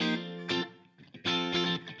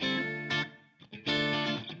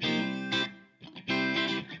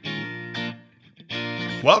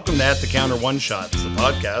Welcome to At the Counter One Shots, the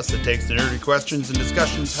podcast that takes the nerdy questions and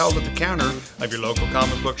discussions held at the counter of your local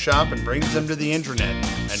comic book shop and brings them to the internet.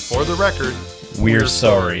 And for the record, we're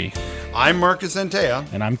sorry. I'm Marcus Antea.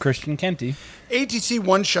 And I'm Christian Kenty. ATC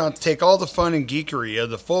One Shots take all the fun and geekery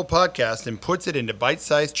of the full podcast and puts it into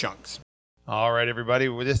bite-sized chunks. All right, everybody,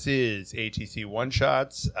 this is ATC One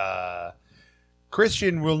Shots.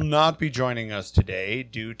 Christian will not be joining us today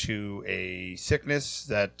due to a sickness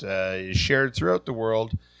that is shared throughout the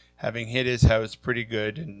world, having hit his house pretty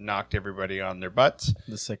good and knocked everybody on their butts.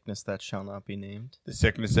 The sickness that shall not be named. The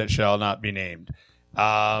sickness that shall not be named.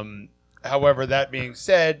 However, that being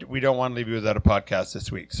said, we don't want to leave you without a podcast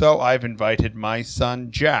this week. So I've invited my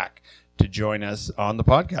son, Jack, to join us on the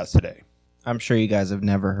podcast today. I'm sure you guys have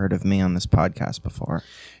never heard of me on this podcast before.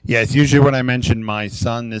 Yes, usually when I mention my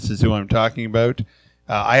son, this is who I'm talking about.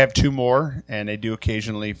 I have two more, and they do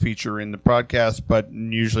occasionally feature in the podcast, but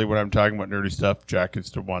usually when I'm talking about nerdy stuff, Jack is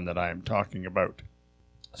the one that I am talking about.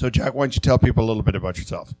 So, Jack, why don't you tell people a little bit about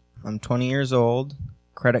yourself? I'm 20 years old.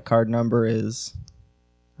 Credit card number is...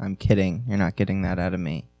 I'm kidding. You're not getting that out of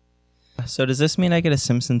me. So does this mean I get a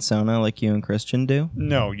Simpson Sona like you and Christian do?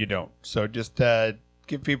 No, you don't. So just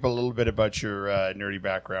give people a little bit about your nerdy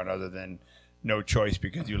background other than no choice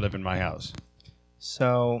because you live in my house.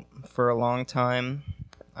 So for a long time,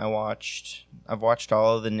 I've watched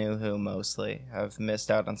all of the New Who mostly. I've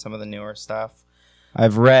missed out on some of the newer stuff.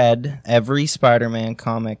 I've read every Spider-Man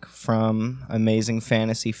comic from Amazing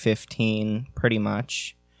Fantasy 15 pretty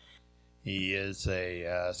much. He is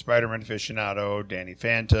a Spider-Man aficionado, Danny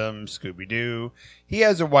Phantom, Scooby-Doo. He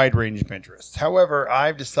has a wide range of interests. However,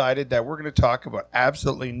 I've decided that we're going to talk about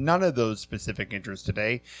absolutely none of those specific interests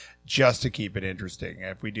today, just to keep it interesting.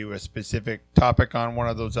 If we do a specific topic on one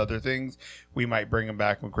of those other things, we might bring them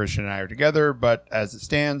back when Christian and I are together. But as it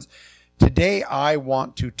stands, today I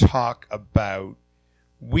want to talk about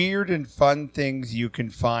weird and fun things you can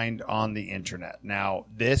find on the internet. Now,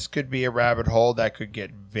 this could be a rabbit hole that could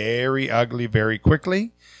get very ugly very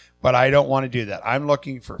quickly, but I don't want to do that. I'm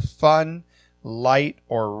looking for fun, light,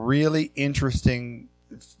 or really interesting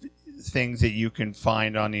things that you can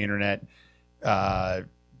find on the internet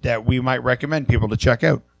that we might recommend people to check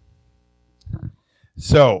out.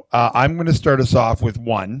 So, I'm going to start us off with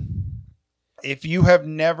one. If you have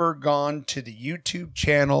never gone to the YouTube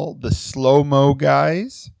channel, the Slow Mo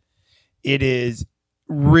Guys, it is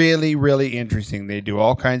really, really interesting. They do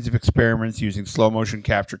all kinds of experiments using slow motion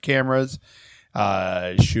capture cameras,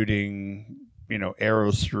 shooting,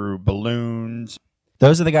 arrows through balloons.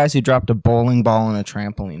 Those are the guys who dropped a bowling ball and a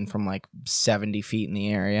trampoline from like 70 feet in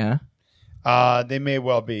the air, yeah? They may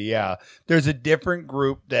well be, yeah. There's a different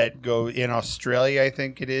group that go in Australia, I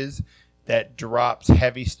think it is, that drops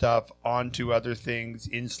heavy stuff onto other things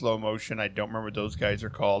in slow motion. I don't remember what those guys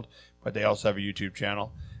are called, but they also have a YouTube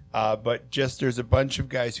channel. But just there's a bunch of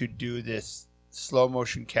guys who do this slow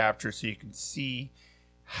motion capture so you can see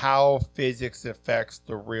how physics affects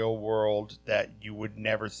the real world that you would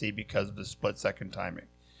never see because of the split second timing.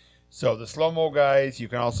 So the slow mo guys, you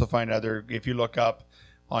can also find if you look up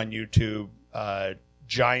on YouTube,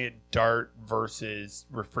 giant dart versus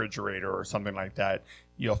refrigerator or something like that,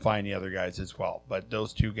 you'll find the other guys as well. But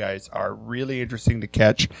those two guys are really interesting to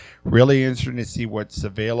catch, really interesting to see what's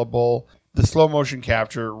available. The slow motion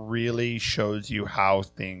capture really shows you how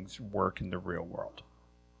things work in the real world.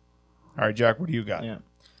 All right, Jack, what do you got? Yeah.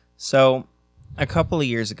 So a couple of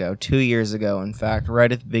years ago, 2 years ago, in fact,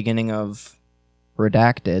 right at the beginning of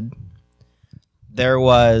Redacted, there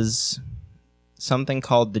was something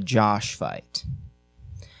called the Josh fight.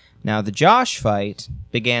 Now, the Josh fight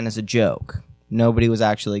began as a joke. Nobody was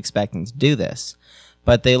actually expecting to do this.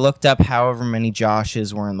 But they looked up however many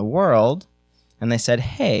Joshes were in the world, and they said,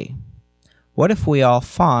 hey, what if we all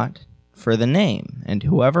fought for the name, and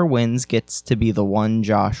whoever wins gets to be the one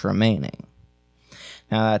Josh remaining?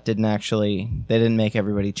 Now, they didn't make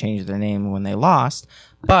everybody change their name when they lost,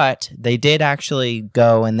 but they did actually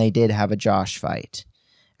go and they did have a Josh fight.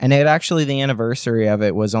 And the anniversary of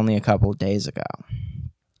it was only a couple of days ago.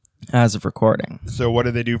 As of recording. So what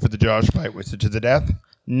did they do for the Josh fight? Was it to the death?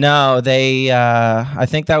 No, I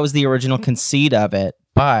think that was the original conceit of it,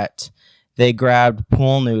 but they grabbed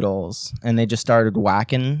pool noodles and they just started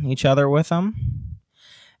whacking each other with them.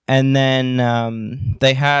 And then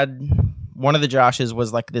they had, one of the Joshes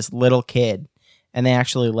was like this little kid, and they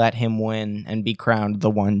actually let him win and be crowned the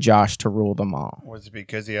one Josh to rule them all. Was it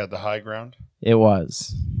because he had the high ground? It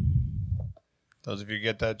was. Those of you who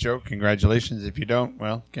get that joke, congratulations. If you don't,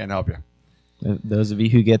 well, can't help you. Those of you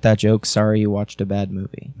who get that joke, sorry you watched a bad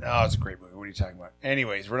movie. No, it's a great movie. What are you talking about?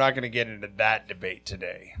 Anyways, we're not going to get into that debate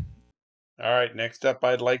today. All right, next up,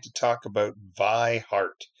 I'd like to talk about Vi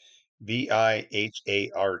Hart. Vihart.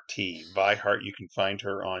 Vi Hart, you can find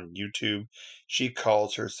her on YouTube. She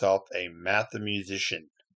calls herself a mathemusician.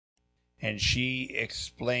 And she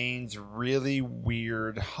explains really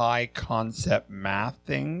weird, high concept math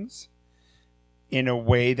things in a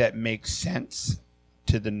way that makes sense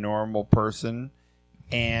to the normal person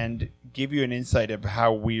and give you an insight of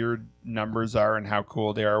how weird numbers are and how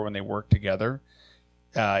cool they are when they work together.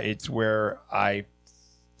 It's where I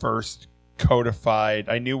first codified.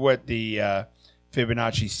 I knew what the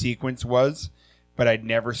Fibonacci sequence was, but I'd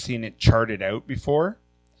never seen it charted out before.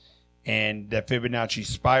 And the Fibonacci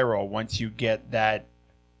spiral, once you get that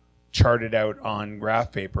charted out on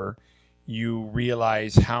graph paper, you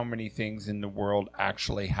realize how many things in the world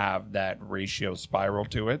actually have that ratio spiral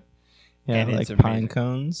to it. Yeah, and like it's pine amazing.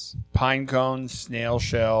 cones. Pine cones, snail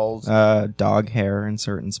shells. Dog hair in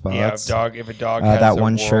certain spots. Yeah, if a dog has that a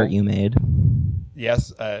one whirl. shirt you made.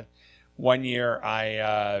 Yes. One year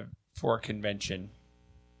I, for a convention,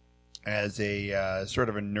 as a sort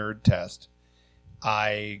of a nerd test,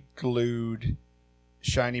 I glued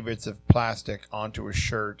shiny bits of plastic onto a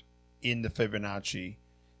shirt in the Fibonacci.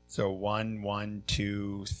 So 1, 1,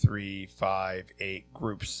 2, 3, 5, 8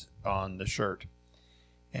 groups on the shirt.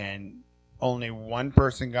 And only one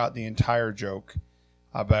person got the entire joke.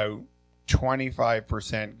 About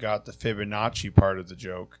 25% got the Fibonacci part of the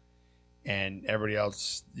joke. And everybody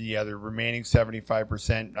else, the other remaining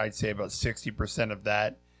 75%, I'd say about 60% of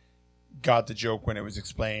that got the joke when it was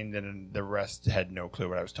explained, and the rest had no clue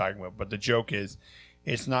what I was talking about. But the joke is,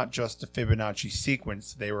 it's not just the Fibonacci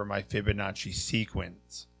sequence. They were my Fibonacci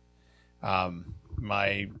sequence.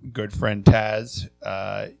 My good friend Taz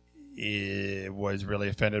was really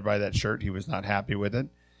offended by that shirt. He was not happy with it.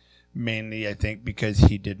 Mainly, I think, because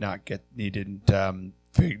he didn't come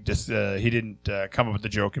up with the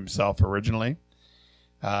joke himself originally.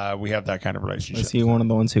 We have that kind of relationship. Was he one of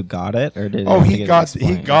the ones who got it, or did? He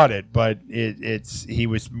got it, but he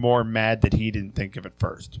was more mad that he didn't think of it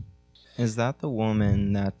first. Is that the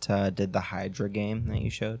woman that did the Hydra game that you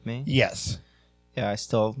showed me? Yes. Yeah, I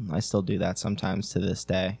still do that sometimes to this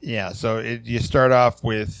day. Yeah. So you start off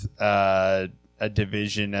with a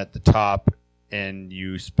division at the top, and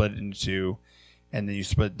you split it into two, and then you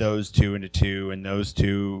split those two into two, and those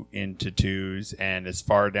two into twos, and as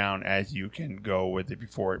far down as you can go with it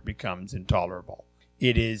before it becomes intolerable.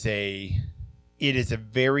 It is a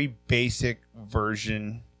very basic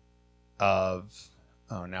version of.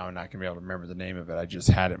 Oh, now I'm not going to be able to remember the name of it. I just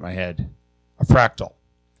had it in my head. A fractal.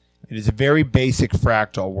 It is a very basic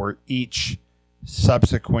fractal where each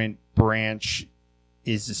subsequent branch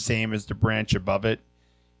is the same as the branch above it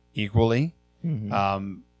equally.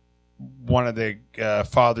 Mm-hmm. One of the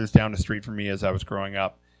fathers down the street from me as I was growing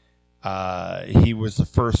up, he was the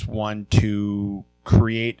first one to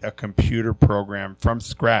create a computer program from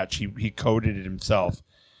scratch. He coded it himself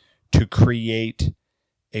to create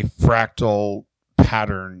a fractal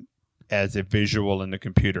pattern as a visual in the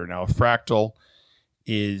computer. Now, a fractal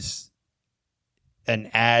is an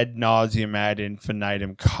ad nauseum, ad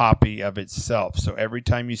infinitum copy of itself. So every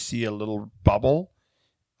time you see a little bubble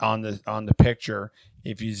on the picture,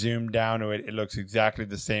 if you zoom down to it, it looks exactly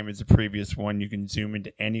the same as the previous one. You can zoom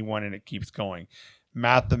into any one and it keeps going.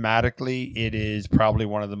 Mathematically, it is probably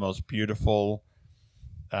one of the most beautiful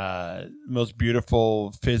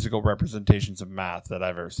physical representations of math that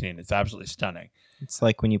I've ever seen. It's absolutely stunning. It's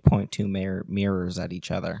like when you point two mirrors at each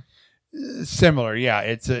other. Similar, yeah.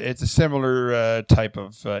 It's a similar type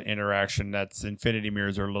of interaction. That's infinity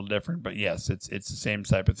mirrors are a little different, but yes, it's the same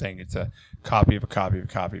type of thing. It's a copy of a copy of a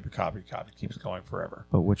copy of a copy of a copy. It keeps going forever.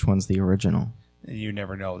 But which one's the original? You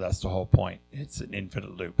never know. That's the whole point. It's an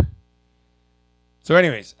infinite loop. So,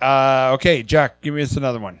 anyways, okay, Jack, give me us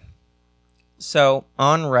another one. So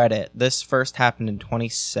on Reddit, this first happened in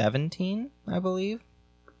 2017, I believe.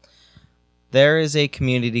 There is a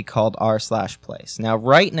community called r/place. Now,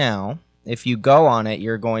 right now, if you go on it,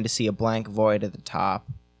 you're going to see a blank void at the top,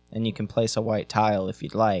 and you can place a white tile if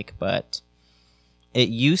you'd like, but it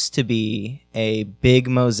used to be a big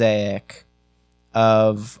mosaic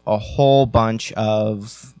of a whole bunch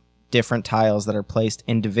of different tiles that are placed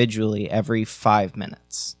individually every 5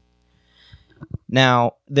 minutes.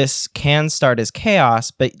 Now, this can start as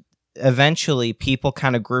chaos, but eventually people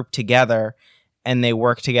kind of group together and they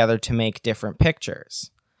work together to make different pictures.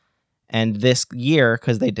 And this year,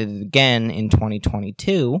 because they did it again in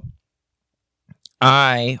 2022,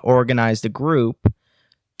 I organized a group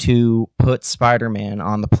to put Spider-Man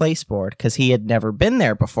on the place board because he had never been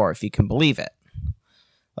there before, if you can believe it.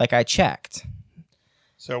 Like, I checked.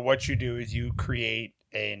 So what you do is you create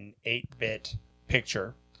an 8-bit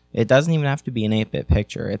picture It doesn't even have to be an 8-bit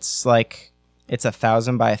picture. It's like it's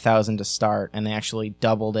 1,000 by 1,000 to start, and they actually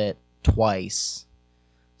doubled it twice,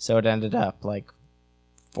 so it ended up like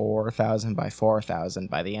 4,000 by 4,000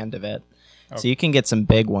 by the end of it. Okay. So you can get some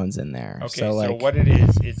big ones in there. Okay, so, so what it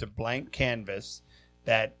is a blank canvas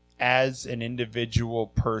that, as an individual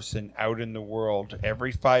person out in the world,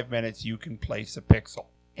 every 5 minutes you can place a pixel.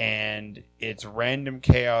 And it's random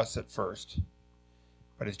chaos at first.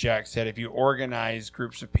 But as Jack said, if you organize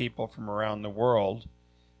groups of people from around the world,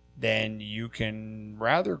 then you can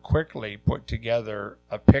rather quickly put together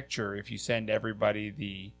a picture if you send everybody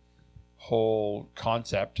the whole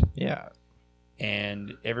concept. Yeah.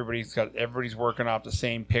 And everybody's working off the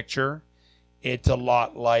same picture. It's a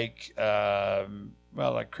lot like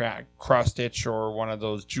like cross stitch or one of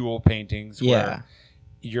those jewel paintings where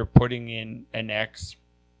you're putting in an X.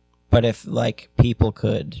 But if like people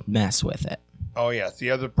could mess with it. Oh yes. The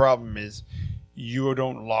other problem is you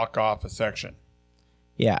don't lock off a section.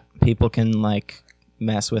 Yeah, people can like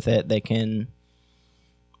mess with it. They can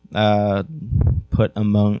put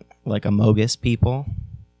Amogus people.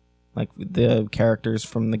 Like the characters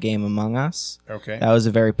from the game Among Us. Okay. That was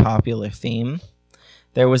a very popular theme.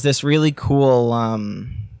 There was this really cool,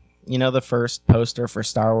 the first poster for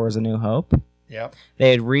Star Wars A New Hope? Yep.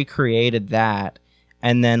 They had recreated that,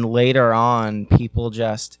 and then later on, people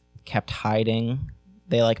just kept hiding.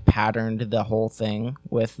 They, like, patterned the whole thing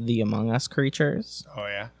with the Among Us creatures. Oh,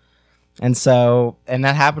 yeah. And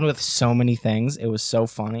that happened with so many things. It was so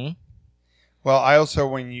funny. Well, I also,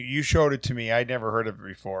 when you showed it to me, I'd never heard of it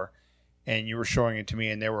before. And you were showing it to me,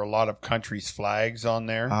 and there were a lot of countries' flags on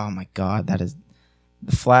there. Oh, my God. That is...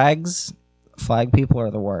 The flag people are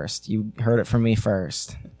the worst. You heard it from me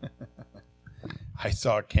first. I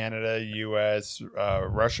saw Canada, U.S.,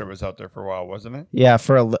 Russia was out there for a while, wasn't it? Yeah,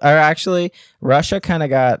 actually, Russia kind of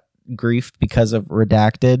got griefed because of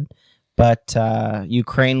Redacted, but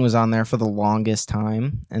Ukraine was on there for the longest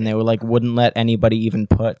time, and they wouldn't let anybody even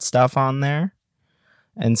put stuff on there.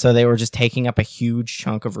 And so they were just taking up a huge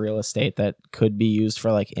chunk of real estate that could be used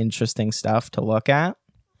for like interesting stuff to look at.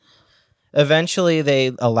 Eventually,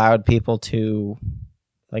 they allowed people to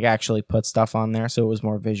like actually put stuff on there, so it was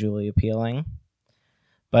more visually appealing.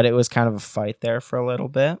 But it was kind of a fight there for a little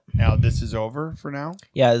bit. Now this is over for now?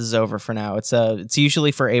 Yeah, this is over for now. It's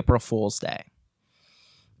usually for April Fool's Day.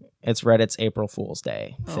 It's Reddit's April Fool's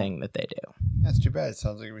Day thing that they do. That's too bad. It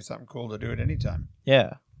sounds like it'd be something cool to do at any time.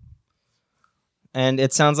 Yeah. And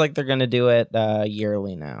it sounds like they're going to do it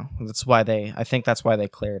yearly now. I think that's why they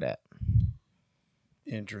cleared it.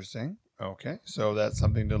 Interesting. Okay. So that's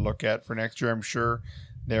something to look at for next year. I'm sure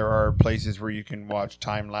there are places where you can watch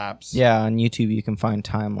time lapse. Yeah, on YouTube you can find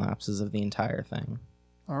time lapses of the entire thing.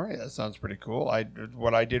 All right, that sounds pretty cool.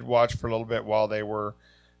 What I did watch for a little bit while they were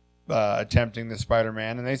attempting the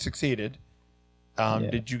Spider-Man, and they succeeded.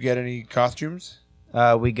 Did you get any costumes?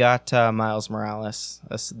 We got Miles Morales.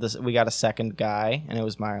 We got a second guy, and it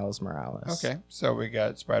was Miles Morales. Okay, so we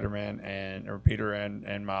got Spider-Man or Peter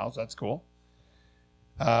and Miles. That's cool.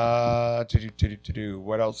 What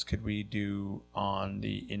else could we do on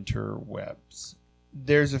the interwebs?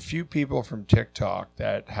 There's a few people from TikTok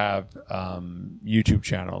that have YouTube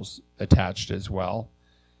channels attached as well.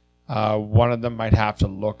 One of them might have to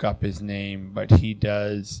look up his name, but he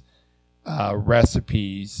does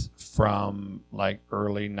recipes from like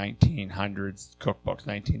early 1900s cookbooks,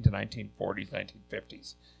 19 to 1940s,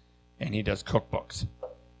 1950s, and he does cookbooks.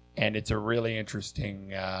 And it's a really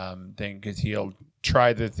interesting thing because he'll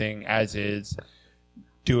try the thing as is,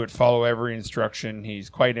 follow every instruction. He's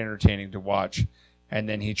quite entertaining to watch. And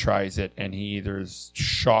then he tries it, and he either is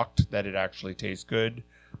shocked that it actually tastes good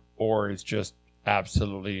or is just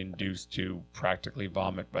absolutely induced to practically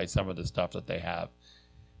vomit by some of the stuff that they have.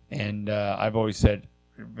 And I've always said,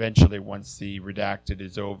 eventually, once the Redacted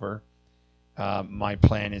is over, my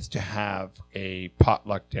plan is to have a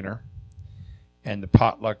potluck dinner. And the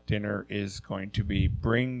potluck dinner is going to be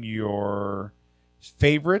bring your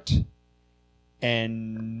favorite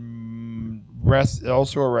and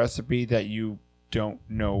also a recipe that you don't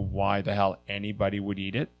know why the hell anybody would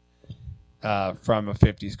eat it from a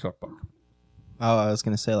 50s cookbook. Oh, I was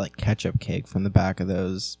going to say like ketchup cake from the back of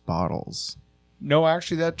those bottles. No,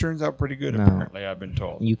 actually, that turns out pretty good, apparently, I've been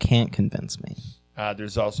told. You can't convince me.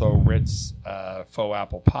 There's also Ritz faux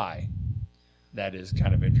apple pie. That is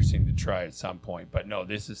kind of interesting to try at some point. But no,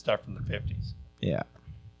 this is stuff from the 50s. Yeah.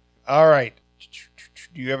 All right.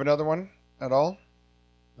 Do you have another one at all?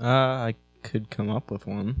 I could come up with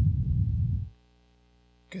one.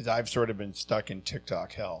 Because I've sort of been stuck in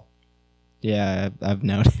TikTok hell. Yeah, I've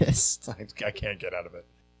noticed. I can't get out of it.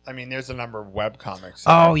 I mean, there's a number of web comics.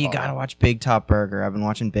 Oh, you gotta watch Big Top Burger. I've been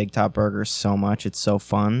watching Big Top Burger so much. It's so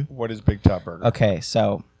fun. What is Big Top Burger? Okay,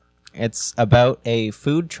 so it's about a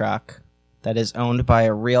food truck that is owned by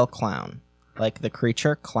a real clown, like the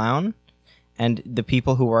creature clown, and the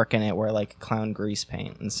people who work in it wear like clown grease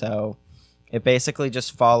paint, and so it basically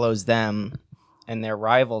just follows them and their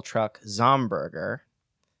rival truck Zomburger,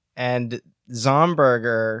 and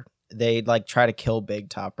Zomburger, they like try to kill Big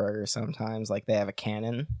Top Burger sometimes, like they have a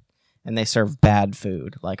cannon and they serve bad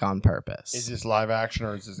food like on purpose. Is this live action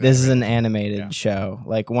or is this? This is an animated show.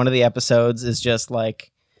 Like one of the episodes is just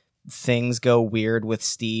like things go weird with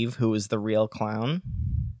Steve, who is the real clown.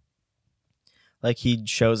 Like he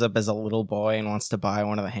shows up as a little boy and wants to buy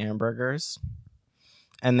one of the hamburgers.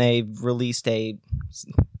 And they released a,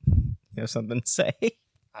 something to say.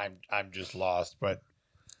 I'm just lost, but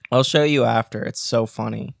I'll show you after. It's so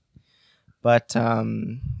funny. But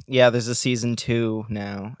yeah, there's a season 2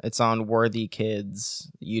 now. It's on Worthy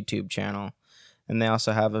Kids YouTube channel, and they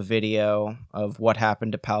also have a video of what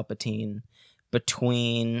happened to Palpatine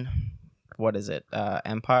between what is it?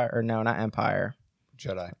 Empire or no, not Empire.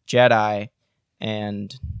 Jedi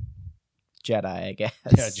and Jedi, I guess.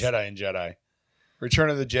 Yeah, Jedi and Jedi. Return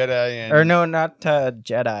of the Jedi and... Or no, not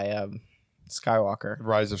Jedi. Skywalker.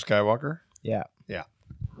 Rise of Skywalker? Yeah. Yeah.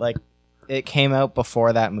 Like, it came out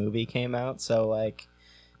before that movie came out, so, like,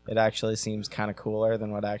 it actually seems kind of cooler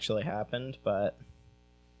than what actually happened, but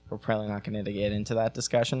we're probably not going to get into that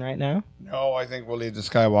discussion right now. No, I think we'll leave the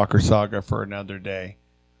Skywalker saga for another day.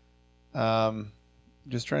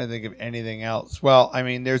 Just trying to think of anything else. Well, I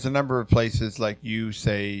mean, there's a number of places, like you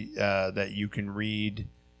say, that you can read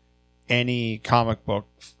any comic book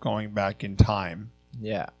going back in time.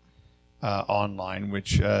 Yeah. Online,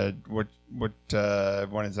 which what one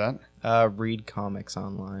is that?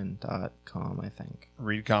 Readcomicsonline.com, I think.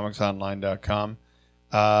 Readcomicsonline.com.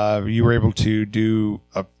 You were able to do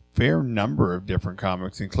a fair number of different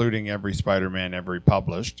comics, including every Spider-Man ever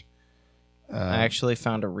published. I actually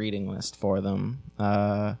found a reading list for them.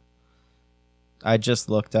 I just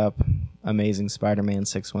looked up Amazing Spider-Man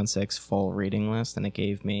 616 full reading list, and it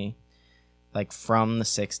gave me like from the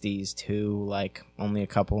 60s to like only a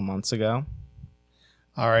couple of months ago.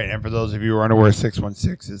 All right, and for those of you who are unaware,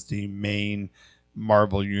 616 is the main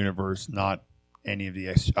Marvel universe, not any of the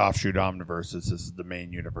offshoot omniverses. This is the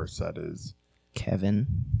main universe that is.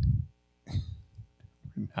 Kevin.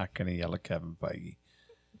 We're not going to yell at Kevin Feige.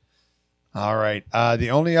 All right. The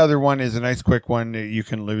only other one is a nice quick one. You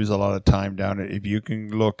can lose a lot of time down it if you can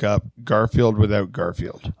look up Garfield without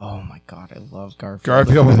Garfield. Oh my God, I love Garfield.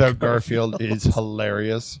 Garfield without Garfield is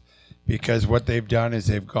hilarious because what they've done is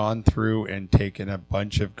they've gone through and taken a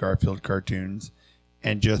bunch of Garfield cartoons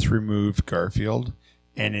and just removed Garfield.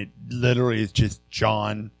 And it literally is just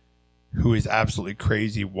John, who is absolutely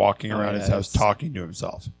crazy, walking around his house talking to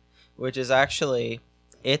himself. Which is actually,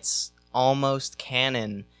 it's almost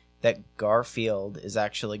canon that Garfield is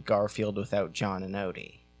actually Garfield without John and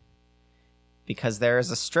Odie. Because there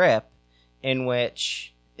is a strip in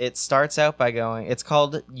which it starts out by going, it's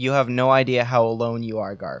called You Have No Idea How Alone You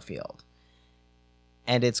Are, Garfield.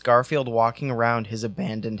 And it's Garfield walking around his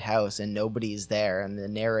abandoned house and nobody's there, and the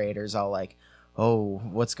narrator's all like, oh,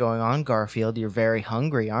 what's going on, Garfield? You're very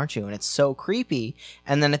hungry, aren't you? And it's so creepy.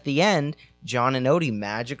 And then at the end, John and Odie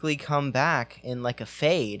magically come back in like a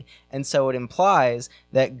fade. And so it implies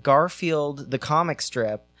that Garfield, the comic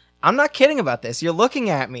strip, I'm not kidding about this. You're looking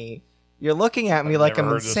at me. You're looking at me like I'm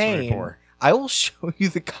insane. I will show you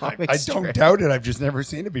the comic strip. I don't doubt it. I've just never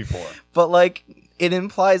seen it before. But like, it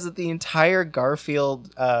implies that the entire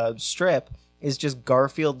Garfield strip is just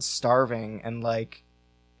Garfield starving and like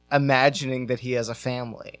imagining that he has a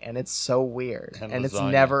family, and it's so weird, and it's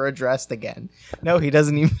never addressed again. No, he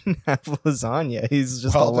doesn't even have lasagna. He's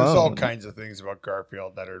just alone. There's all kinds of things about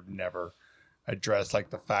Garfield that are never addressed, like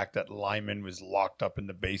the fact that Lyman was locked up in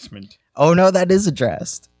the basement. Oh no, that is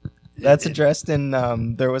addressed. That's addressed in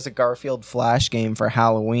there was a Garfield Flash game for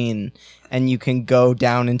Halloween, and you can go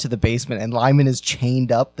down into the basement, and Lyman is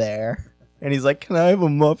chained up there. And he's like, can I have a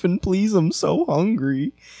muffin, please? I'm so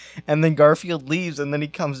hungry. And then Garfield leaves, and then he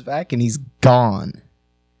comes back, and he's gone.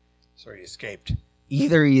 So he escaped.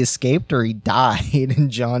 Either he escaped or he died, and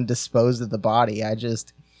John disposed of the body. I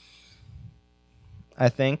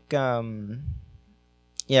think, Garfield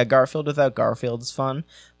without Garfield is fun.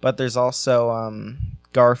 But there's also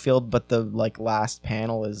Garfield, but the like last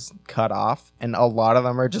panel is cut off. And a lot of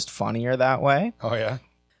them are just funnier that way. Oh, yeah?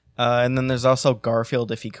 And then there's also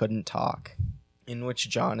Garfield If He Couldn't Talk, in which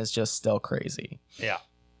John is just still crazy. Yeah.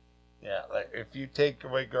 Yeah, like if you take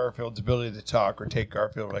away Garfield's ability to talk or take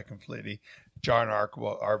Garfield away completely, John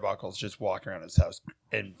Arbuckle's just walking around his house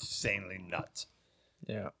insanely nuts.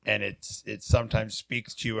 Yeah. And it sometimes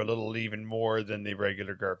speaks to you a little even more than the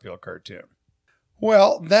regular Garfield cartoon.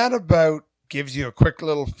 Well, that about gives you a quick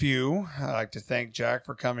little few. I'd like to thank Jack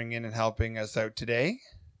for coming in and helping us out today.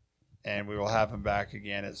 And we will have him back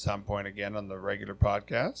again at some point again on the regular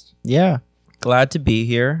podcast. Yeah. Glad to be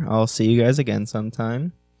here. I'll see you guys again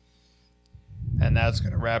sometime. And that's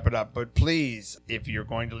going to wrap it up. But please, if you're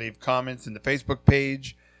going to leave comments in the Facebook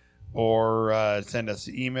page or send us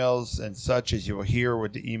emails and such, as you will hear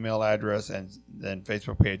with the email address and then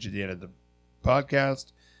Facebook page at the end of the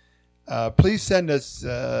podcast, please send us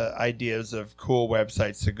ideas of cool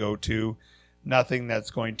websites to go to. Nothing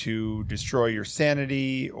that's going to destroy your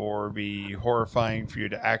sanity or be horrifying for you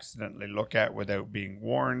to accidentally look at without being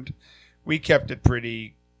warned. We kept it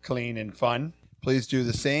pretty clean and fun. Please do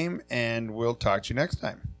the same, and we'll talk to you next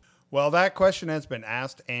time. Well, that question has been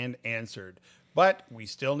asked and answered, but we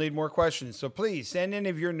still need more questions. So please send any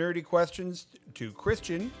of your nerdy questions to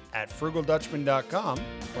Christian@frugaldutchman.com.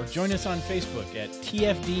 Or join us on Facebook at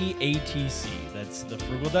TFDATC. That's the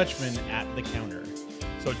Frugal Dutchman at the counter.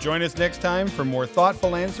 So join us next time for more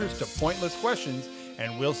thoughtful answers to pointless questions,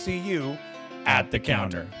 and we'll see you At the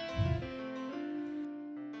counter.